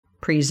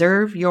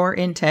Preserve your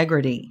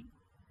integrity.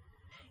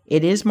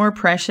 It is more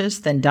precious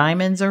than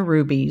diamonds or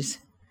rubies.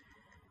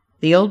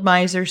 The old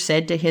miser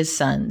said to his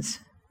sons,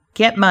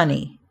 "Get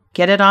money.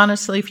 Get it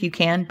honestly if you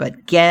can,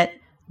 but get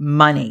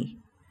money."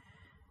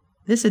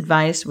 This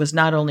advice was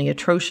not only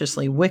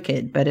atrociously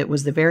wicked, but it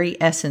was the very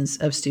essence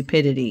of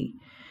stupidity.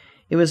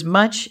 It was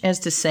much as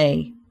to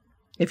say,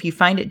 if you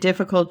find it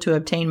difficult to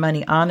obtain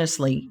money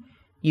honestly,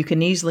 you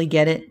can easily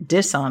get it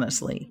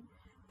dishonestly.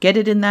 Get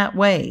it in that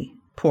way,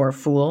 poor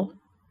fool.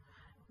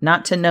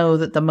 Not to know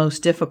that the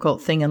most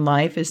difficult thing in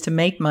life is to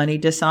make money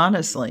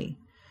dishonestly.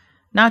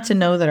 Not to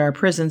know that our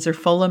prisons are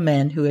full of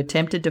men who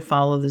attempted to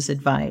follow this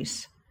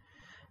advice.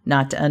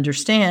 Not to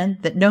understand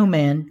that no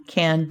man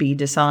can be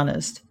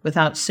dishonest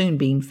without soon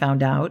being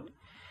found out,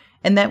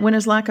 and that when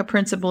his lack of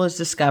principle is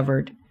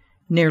discovered,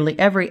 nearly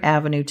every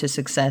avenue to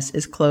success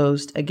is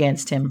closed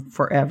against him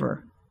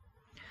forever.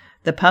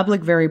 The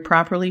public very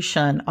properly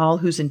shun all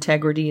whose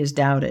integrity is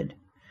doubted.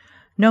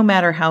 No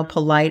matter how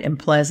polite and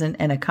pleasant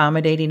and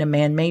accommodating a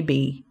man may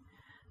be,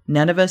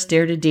 none of us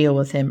dare to deal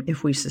with him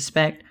if we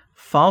suspect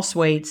false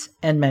weights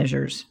and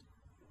measures.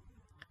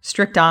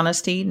 Strict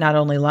honesty not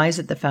only lies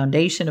at the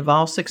foundation of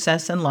all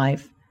success in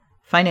life,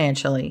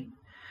 financially,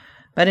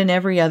 but in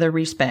every other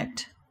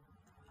respect.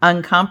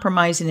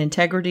 Uncompromising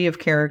integrity of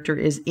character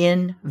is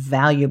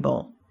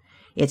invaluable.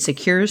 It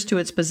secures to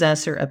its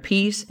possessor a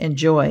peace and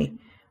joy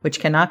which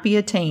cannot be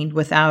attained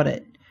without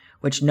it,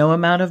 which no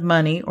amount of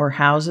money or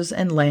houses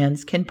and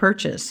lands can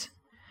purchase.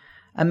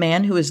 A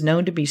man who is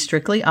known to be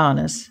strictly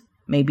honest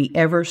may be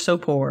ever so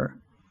poor,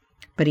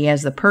 but he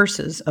has the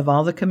purses of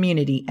all the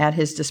community at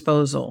his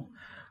disposal,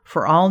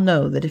 for all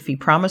know that if he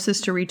promises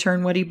to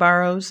return what he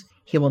borrows,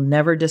 he will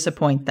never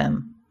disappoint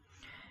them.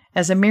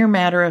 As a mere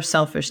matter of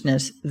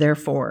selfishness,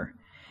 therefore,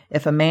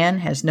 if a man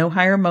has no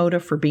higher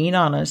motive for being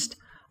honest,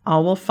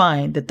 all will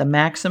find that the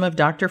maxim of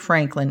Dr.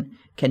 Franklin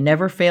can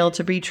never fail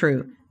to be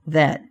true,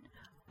 that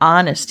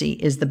honesty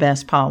is the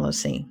best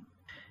policy.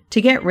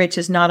 To get rich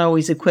is not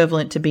always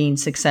equivalent to being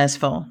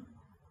successful.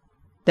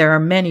 There are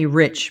many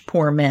rich,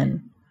 poor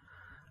men,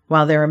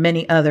 while there are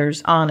many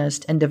others,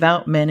 honest and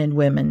devout men and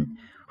women,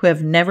 who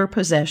have never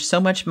possessed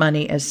so much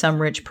money as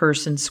some rich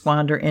persons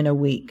squander in a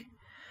week,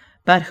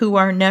 but who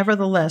are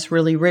nevertheless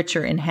really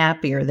richer and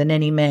happier than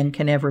any man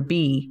can ever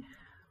be,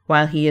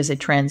 while he is a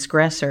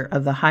transgressor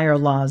of the higher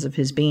laws of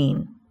his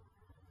being.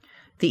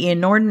 The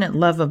inordinate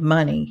love of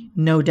money,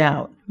 no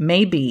doubt,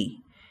 may be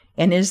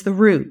and is the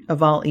root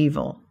of all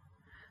evil.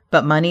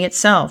 But money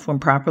itself, when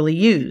properly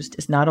used,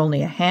 is not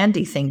only a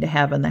handy thing to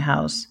have in the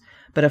house,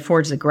 but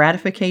affords the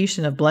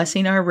gratification of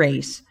blessing our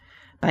race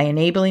by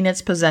enabling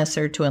its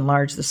possessor to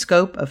enlarge the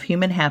scope of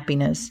human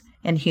happiness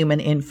and human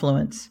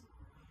influence.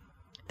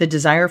 The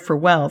desire for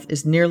wealth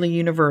is nearly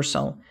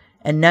universal,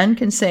 and none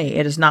can say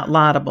it is not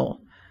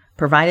laudable,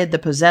 provided the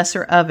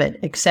possessor of it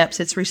accepts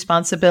its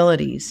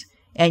responsibilities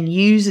and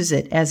uses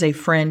it as a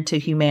friend to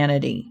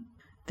humanity.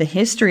 The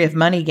history of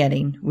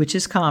money-getting, which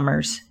is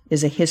commerce,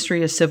 is a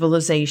history of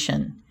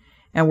civilization,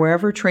 and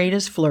wherever trade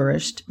has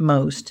flourished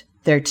most,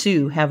 there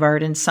too have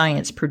art and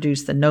science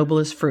produced the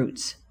noblest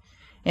fruits.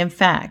 In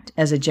fact,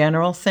 as a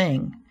general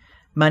thing,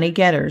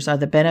 money-getters are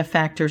the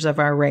benefactors of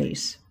our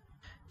race.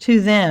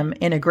 To them,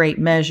 in a great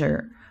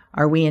measure,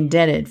 are we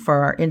indebted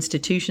for our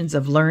institutions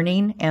of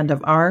learning and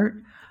of art,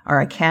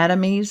 our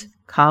academies,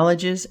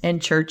 colleges,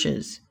 and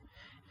churches.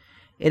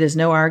 It is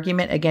no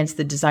argument against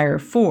the desire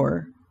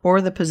for,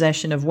 or the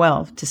possession of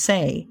wealth, to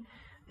say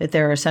that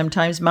there are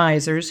sometimes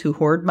misers who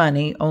hoard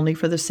money only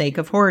for the sake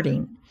of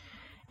hoarding,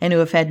 and who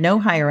have had no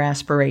higher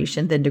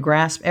aspiration than to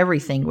grasp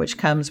everything which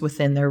comes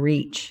within their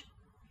reach.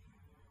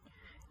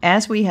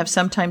 As we have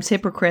sometimes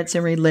hypocrites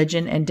in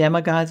religion and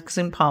demagogues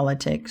in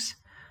politics,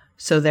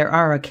 so there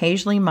are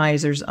occasionally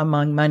misers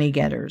among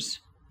money-getters.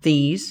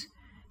 These,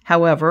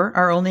 however,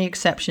 are only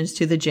exceptions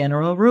to the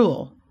general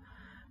rule.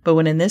 But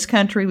when in this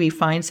country we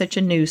find such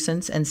a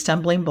nuisance and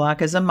stumbling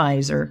block as a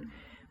miser,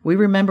 we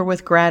remember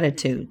with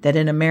gratitude that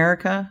in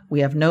America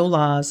we have no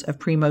laws of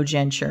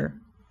primogeniture,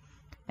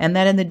 and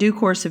that in the due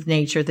course of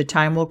nature the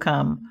time will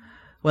come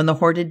when the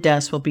hoarded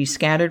dust will be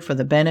scattered for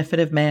the benefit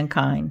of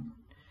mankind.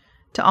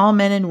 To all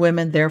men and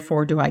women,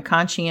 therefore, do I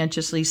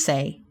conscientiously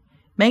say,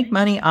 make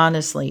money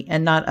honestly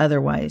and not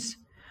otherwise.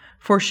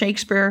 For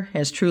Shakespeare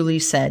has truly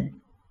said,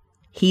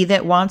 "He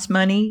that wants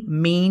money,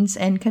 means,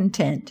 and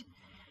content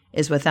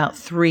is without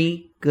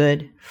 3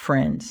 good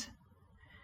friends."